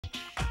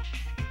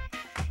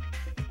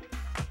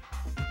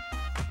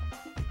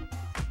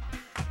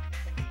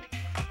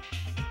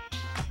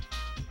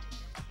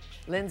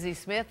Lindsay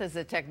Smith is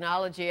a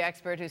technology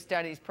expert who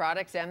studies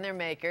products and their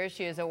makers.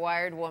 She is a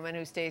wired woman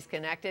who stays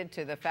connected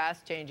to the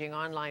fast-changing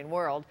online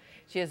world.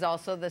 She is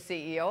also the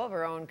CEO of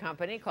her own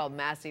company called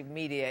Massive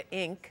Media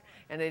Inc.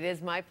 And it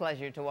is my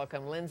pleasure to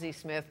welcome Lindsay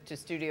Smith to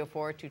Studio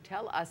 4 to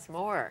tell us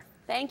more.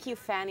 Thank you,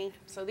 Fanny.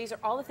 So these are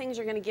all the things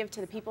you're going to give to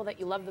the people that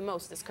you love the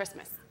most this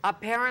Christmas.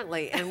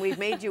 Apparently, and we've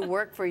made you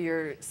work for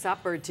your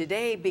supper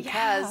today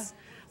because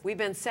we've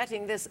been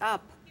setting this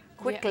up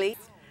quickly.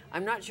 Yes.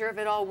 I'm not sure if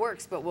it all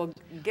works, but we'll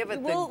give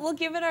it we'll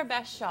give it our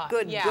best shot.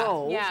 Good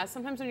go. Yeah,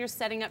 sometimes when you're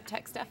setting up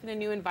tech stuff in a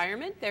new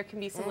environment, there can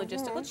be some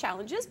logistical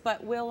challenges,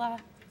 but we'll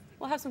have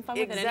some fun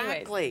with it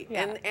anyways. Exactly.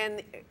 Yeah.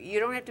 And you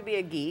don't have to be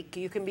a geek.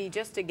 You can be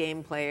just a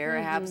game player,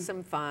 have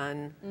some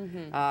fun,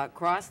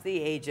 cross the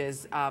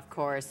ages. Of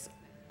course,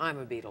 I'm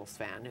a Beatles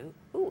fan.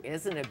 Who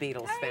isn't a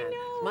Beatles fan?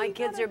 Know, My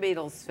kids are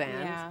Beatles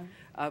fans.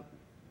 Yeah.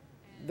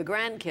 The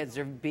grandkids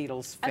are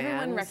Beatles fans.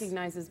 Everyone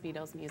recognizes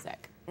Beatles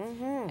music.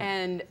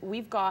 And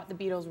we've got the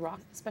Beatles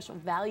Rock Special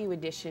Value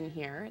Edition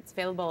here. It's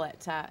available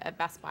at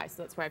Best Buy,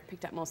 so that's where I've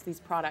picked up most of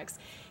these products.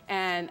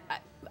 And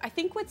I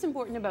think what's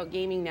important about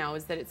gaming now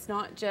is that it's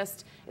not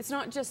just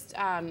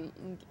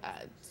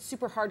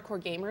super hardcore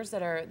gamers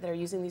that are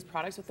using these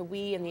products. With the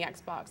Wii and the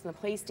Xbox and the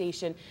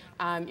PlayStation,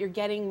 you're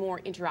getting more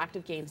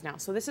interactive games now.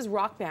 So this is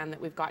Rock Band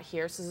that we've got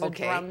here. So this is a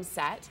drum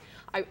set.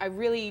 I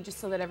really, just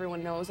so that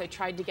everyone knows, I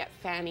tried to get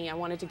Fanny. I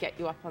wanted to get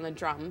you up on the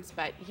drums,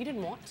 but you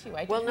didn't want to.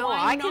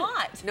 Why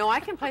not? No, I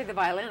can play the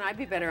violin. I'd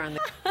be better on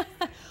the.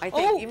 I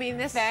think you mean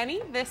this,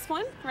 Fanny. This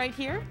one right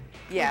here.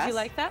 Yes. Would you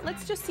like that?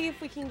 Let's just see if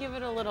we can give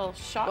it a little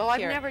shot. Well,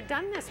 here. I've never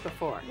done this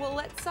before. Well,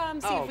 let's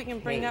see if we can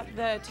bring up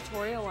the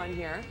tutorial on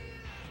here,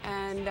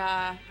 and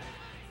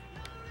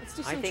let's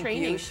do some training.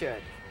 I think you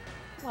should.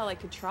 Well, I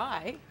could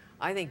try.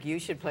 I think you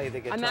should play the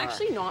guitar. I'm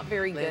actually not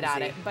very good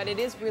at it, but it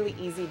is really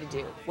easy to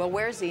do. Well,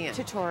 where's Ian?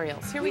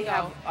 Tutorials. Here we go. We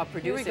have a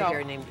producer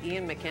here named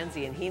Ian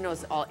McKenzie, and he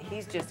knows all.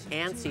 He's just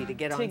antsy to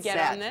get on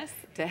set on this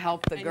to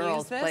help the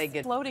girls play guitar.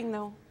 It's loading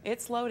though.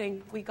 It's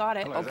loading. We got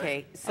it.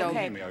 Okay. So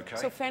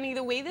So Fanny,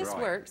 the way this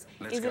works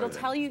is it'll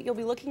tell you. You'll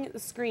be looking at the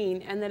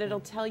screen, and then it'll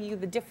tell you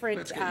the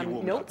different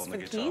notes for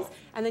the keys,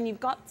 and then you've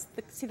got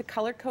see the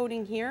color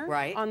coding here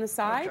on the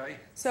side.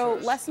 So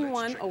lesson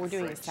 1. Oh, we're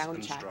doing a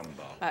sound check.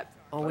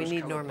 Oh, we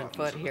need Norman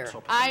Foote here.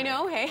 I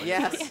know, hey.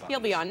 Yes. He'll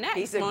be on next.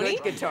 He's a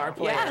good guitar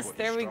player. Yes,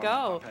 there we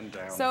go.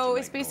 So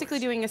it's basically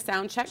doing a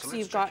sound check. So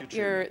you've got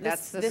your the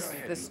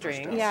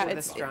string. Yeah,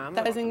 it's the strum.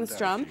 Buzzing the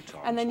strum,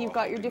 and then you've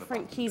got your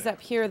different keys up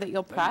here that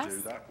you'll press.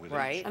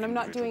 Right. And I'm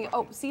not doing.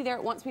 Oh, see there,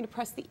 it wants me to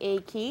press the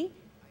A key.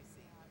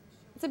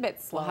 It's a bit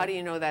slow. Well, how do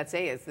you know that's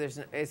A?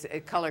 It's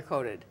color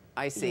coded.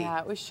 I see. Yeah,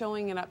 it was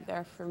showing it up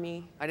there for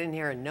me. I didn't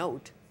hear a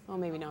note. Oh,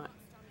 maybe not.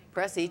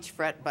 Press each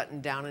fret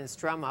button down and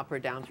strum up or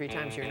down 3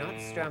 times. You're not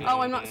strumming. Oh,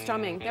 I'm not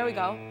strumming. There we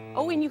go.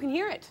 Oh, and you can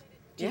hear it.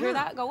 Do you hear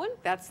that going?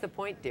 That's the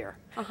point, dear.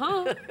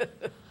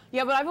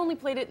 Yeah, but I've only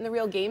played it in the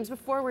real games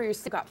before, where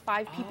you've got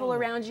 5 people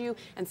around you,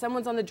 and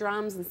someone's on the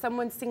drums, and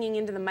someone's singing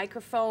into the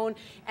microphone.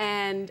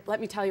 And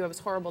let me tell you, it was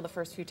horrible the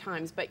first few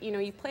times. But you know,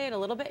 you play it a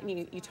little bit, and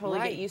you totally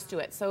get used to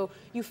it. So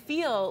you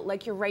feel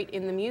like you're right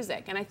in the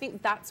music. And I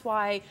think that's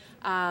why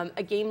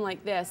a game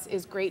like this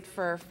is great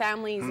for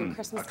families and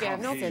Christmas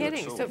gifts. No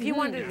kidding. So if you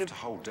wanted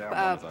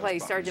to play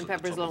Sgt.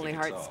 Pepper's Lonely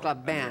Hearts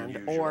Club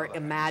Band, or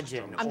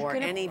Imagine, or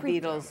any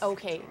Beatles.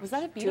 Okay, was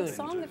that a Beatles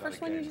song? The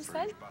first one you just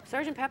said?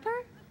 Sgt.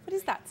 Pepper? What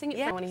is that? Sing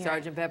it for me.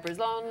 Sgt. Pepper's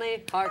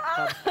Lonely Hearts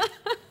Club.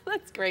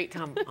 That's great.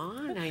 Come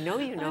on, I know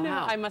you know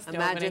how. I must know.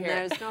 Imagine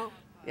there's no.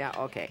 Yeah,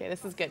 okay. Okay,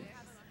 this is good.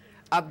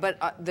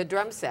 But the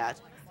drum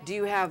set. Do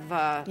you have?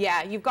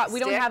 Yeah, you've got.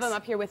 We sticks? don't have them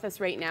up here with us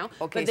right now.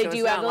 Okay, but they so do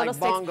it's have not little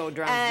like bongo sticks.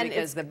 drums, And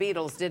because the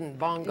Beatles didn't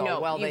bongo. No,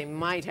 well, they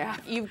might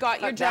have. You've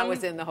got your drum. That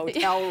was in the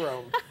hotel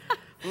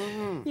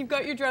room. You've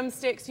got your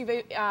drumsticks.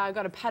 You've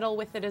got a pedal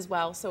with it as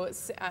well. So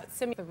it's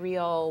similar to the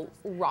real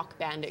Rock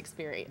Band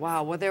experience.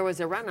 Wow. Well, there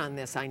was a run on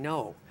this, I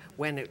know,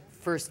 when it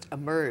first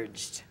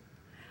emerged.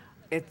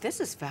 This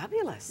is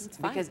fabulous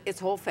because it's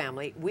whole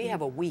family. We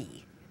have a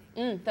Wii.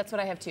 That's what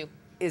I have too.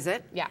 Is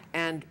it? Yeah.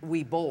 And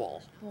we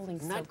bowl.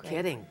 Bowling's not so great.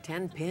 Kidding.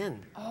 10 pin.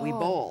 Oh, we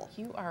bowl.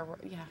 You are,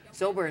 yeah.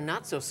 Sober and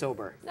not so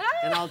sober.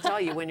 And I'll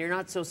tell you, when you're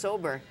not so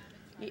sober,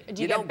 do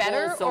you get don't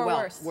better bowl so or well?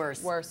 worse?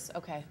 Worse. Worse.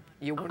 Okay.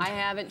 I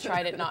haven't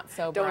tried it not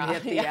sober. Don't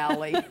hit the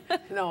alley.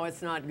 No,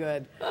 it's not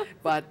good.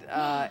 But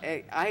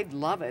I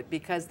love it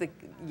because the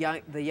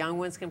young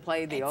ones can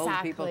play, the old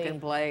people can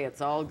play.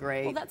 It's all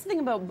great. Well, that's the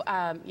thing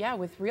about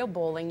with real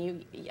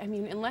bowling. I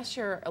mean, unless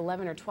you're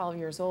 11 or 12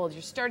 years old,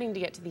 you're starting to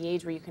get to the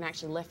age where you can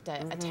actually lift a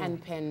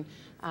 10-pin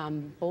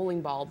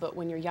bowling ball. But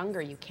when you're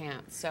younger, you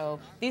can't. So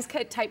these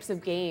types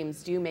of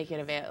games do make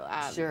it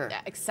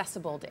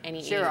accessible to any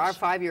age. Sure, our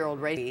 5-year-old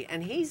Ray,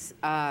 and he's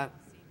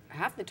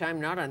half the time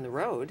not on the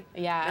road.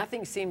 Yeah.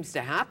 Nothing seems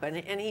to happen,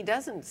 and he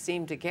doesn't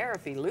seem to care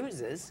if he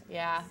loses.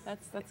 Yeah,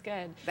 that's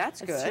good.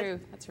 That's good. That's true.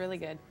 That's really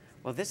good.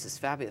 Well, this is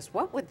fabulous.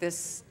 What would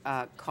this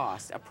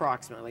cost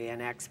approximately, an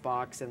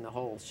Xbox and the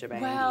whole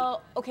shebang?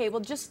 Well, okay, well,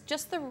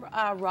 just the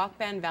Rock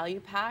Band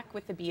value pack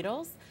with the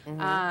Beatles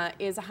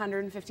is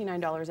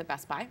 $159 at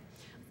Best Buy.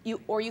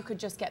 Or you could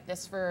just get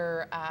this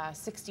for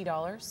 $60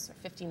 or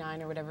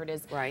 $59 or whatever it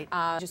is. Right.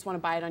 You just want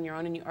to buy it on your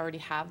own and you already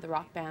have the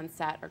Rock Band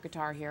set or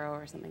Guitar Hero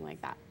or something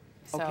like that.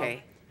 So,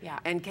 okay. Yeah.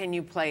 And can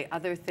you play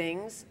other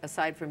things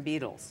aside from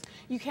Beatles?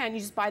 You can. You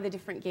just buy the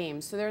different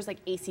games. So there's like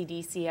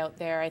AC/DC out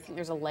there. I think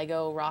there's a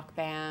Lego Rock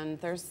Band.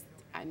 There's,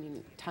 I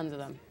mean, tons of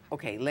them.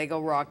 Okay,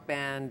 Lego Rock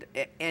Band,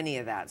 any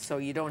of that. So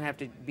you don't have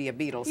to be a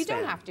Beatles fan. You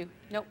don't have to.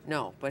 Nope.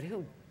 No, but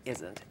who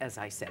isn't, as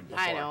I said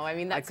before? I know. I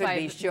mean, that's I why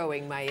could be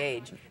showing my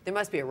age. There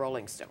must be a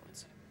Rolling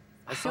Stones.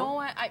 No,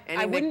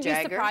 I wouldn't be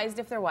surprised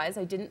if there was.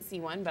 I didn't see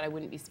one, but I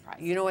wouldn't be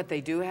surprised. You know what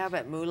they do have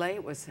at Moulay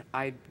was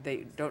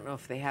they don't know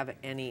if they have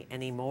any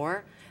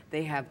anymore.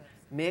 They have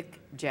Mick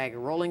Jagger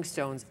Rolling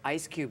Stones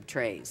ice cube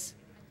trays,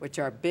 which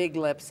are big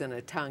lips and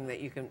a tongue that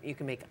you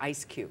can make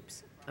ice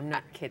cubes. I'm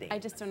not kidding. I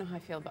just don't know how I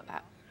feel about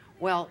that.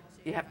 Well,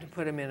 you have to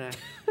put them in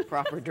a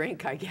proper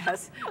drink, I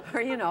guess.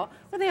 Or, you know,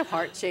 well, they have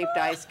heart-shaped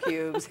ice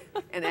cubes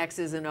and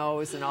X's and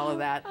O's and all of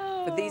that.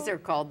 But these are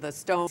called the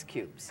Stones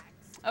cubes.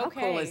 Okay.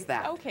 How cool is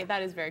that? Okay,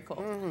 that is very cool.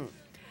 Mm-hmm.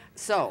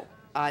 So,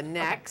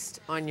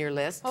 next on your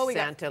list,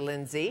 Santa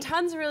Lindsay.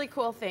 Tons of really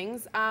cool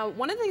things.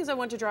 One of the things I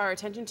want to draw our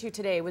attention to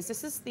today was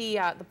this is the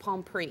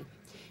Palm Pre.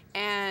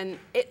 And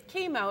it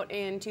came out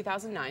in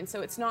 2009,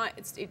 so it's not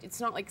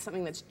like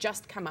something that's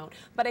just come out.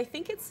 But I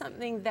think it's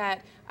something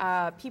that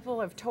people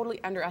have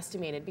totally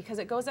underestimated because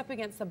it goes up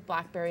against the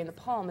BlackBerry and the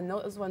Palm, and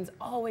those ones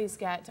always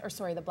get, or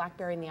sorry, the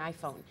BlackBerry and the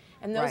iPhone.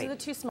 And those are the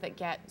two that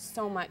get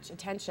so much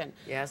attention.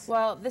 Yes.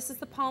 Well, this is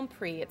the Palm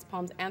Pre. It's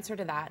Palm's answer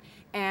to that,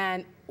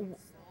 and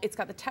it's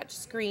got the touch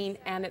screen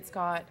and it's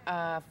got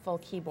a full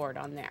keyboard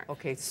on there.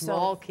 Okay,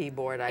 small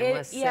keyboard, I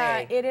must say. Yeah,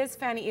 it is,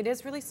 Fanny. It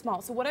is really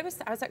small. So what I was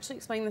actually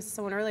explaining this to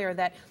someone earlier,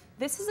 that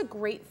this is a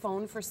great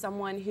phone for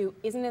someone who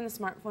isn't in the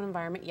smartphone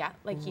environment yet,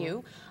 like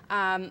you,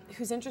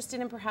 who's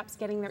interested in perhaps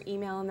getting their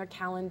email and their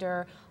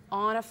calendar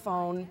on a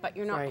phone, but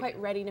you're not quite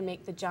ready to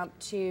make the jump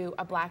to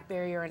a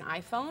BlackBerry or an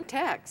iPhone.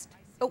 Text.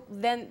 Oh,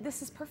 then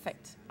this is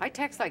perfect. I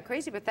text like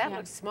crazy, but that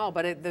looks small,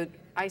 but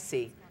I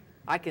see.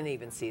 I can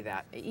even see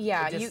that.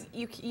 Yeah,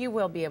 you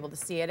will be able to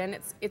see it, and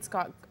it's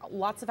got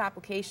lots of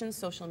applications,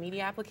 social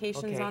media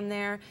applications on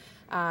there.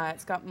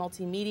 It's got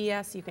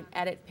multimedia, so you can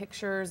edit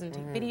pictures and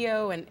take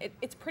video, and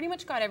it's pretty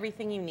much got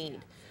everything you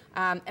need.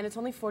 And it's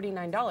only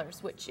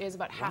 $49, which is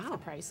about half the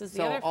price as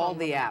the other phone. So all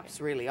the apps,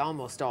 really,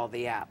 almost all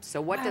the apps.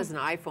 So what does an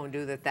iPhone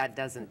do that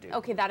doesn't do?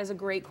 Okay, that is a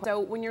great question. So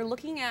when you're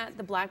looking at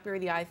the BlackBerry,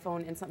 the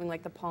iPhone, and something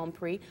like the Palm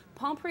Pre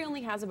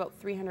only has about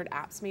 300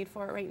 apps made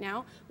for it right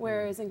now,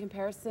 whereas in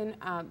comparison,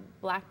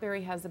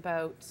 BlackBerry has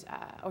about,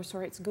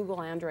 it's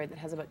Google Android that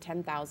has about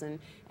 10,000,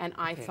 and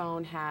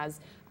iPhone has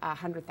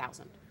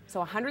 100,000. So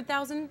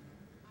 100,000,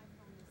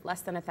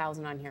 less than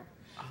 1,000 on here.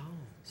 Oh.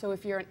 So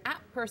if you're an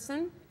app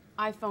person,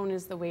 iPhone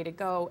is the way to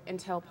go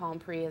until Palm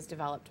Pre has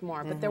developed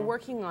more, but they're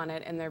working on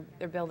it and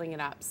they're building it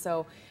up.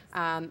 So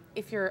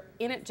if you're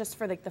in it just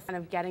for like the fun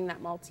of getting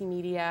that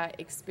multimedia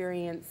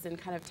experience and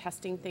kind of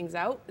testing things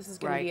out, this is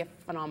going to be a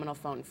phenomenal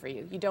phone for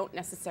you. You don't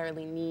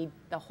necessarily need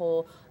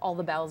all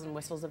the bells and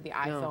whistles of the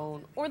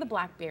iPhone or the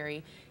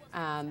BlackBerry.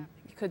 You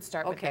could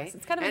start with this.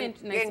 It's kind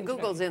of and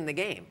Google's in the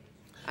game.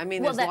 I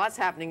mean, there's lots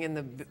happening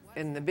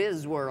in the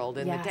biz world,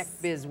 in the tech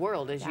biz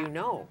world, as you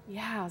know.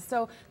 Yeah,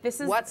 so this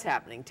is... What's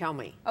happening? Tell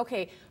me.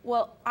 Okay,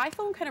 well,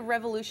 iPhone kind of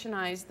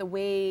revolutionized the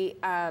way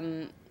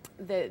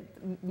the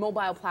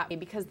mobile platform,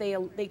 because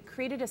they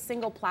created a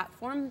single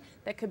platform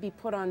that could be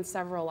put on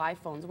several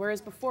iPhones, whereas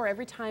before,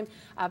 every time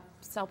a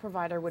cell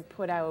provider would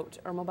put out,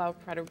 or mobile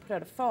provider would put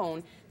out a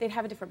phone, they'd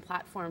have a different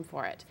platform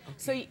for it.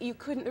 So you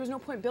couldn't, there was no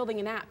point building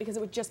an app because it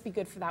would just be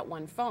good for that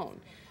one phone.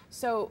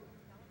 So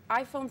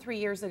iPhone 3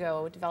 years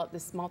ago developed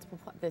this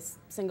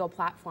single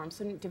platform,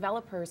 so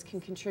developers can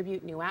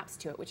contribute new apps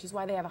to it, which is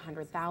why they have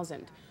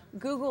 100,000.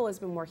 Google has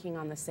been working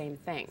on the same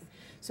thing.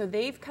 So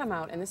they've come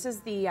out, and this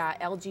is the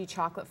LG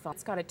chocolate phone.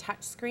 It's got a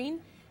touch screen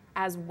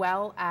as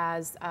well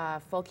as a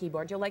full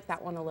keyboard. You'll like that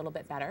one a little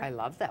bit better. I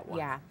love that one.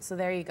 Yeah, so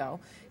there you go.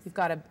 You've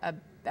got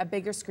a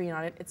bigger screen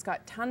on it. It's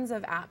got tons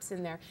of apps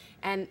in there,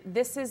 and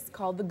this is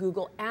called the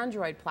Google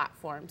Android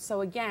platform.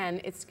 So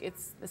again, it's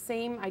the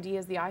same idea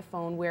as the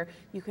iPhone, where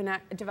you can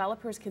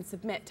developers can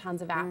submit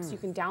tons of apps. You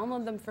can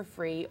download them for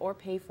free or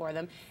pay for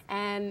them,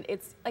 and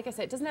it's, like I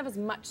said, it doesn't have as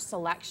much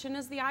selection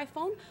as the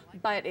iPhone,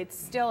 but it's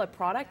still a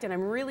product, and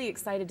I'm really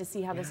excited to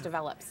see how this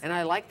develops. And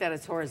I like that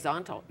it's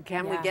horizontal.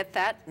 Can we get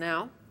that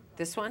now?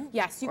 This one?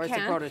 Yes, you can. Or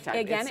it's a prototype?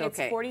 Again, it's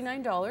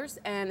 $49,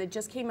 and it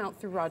just came out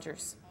through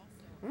Rogers.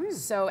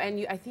 So,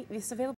 and I think this is available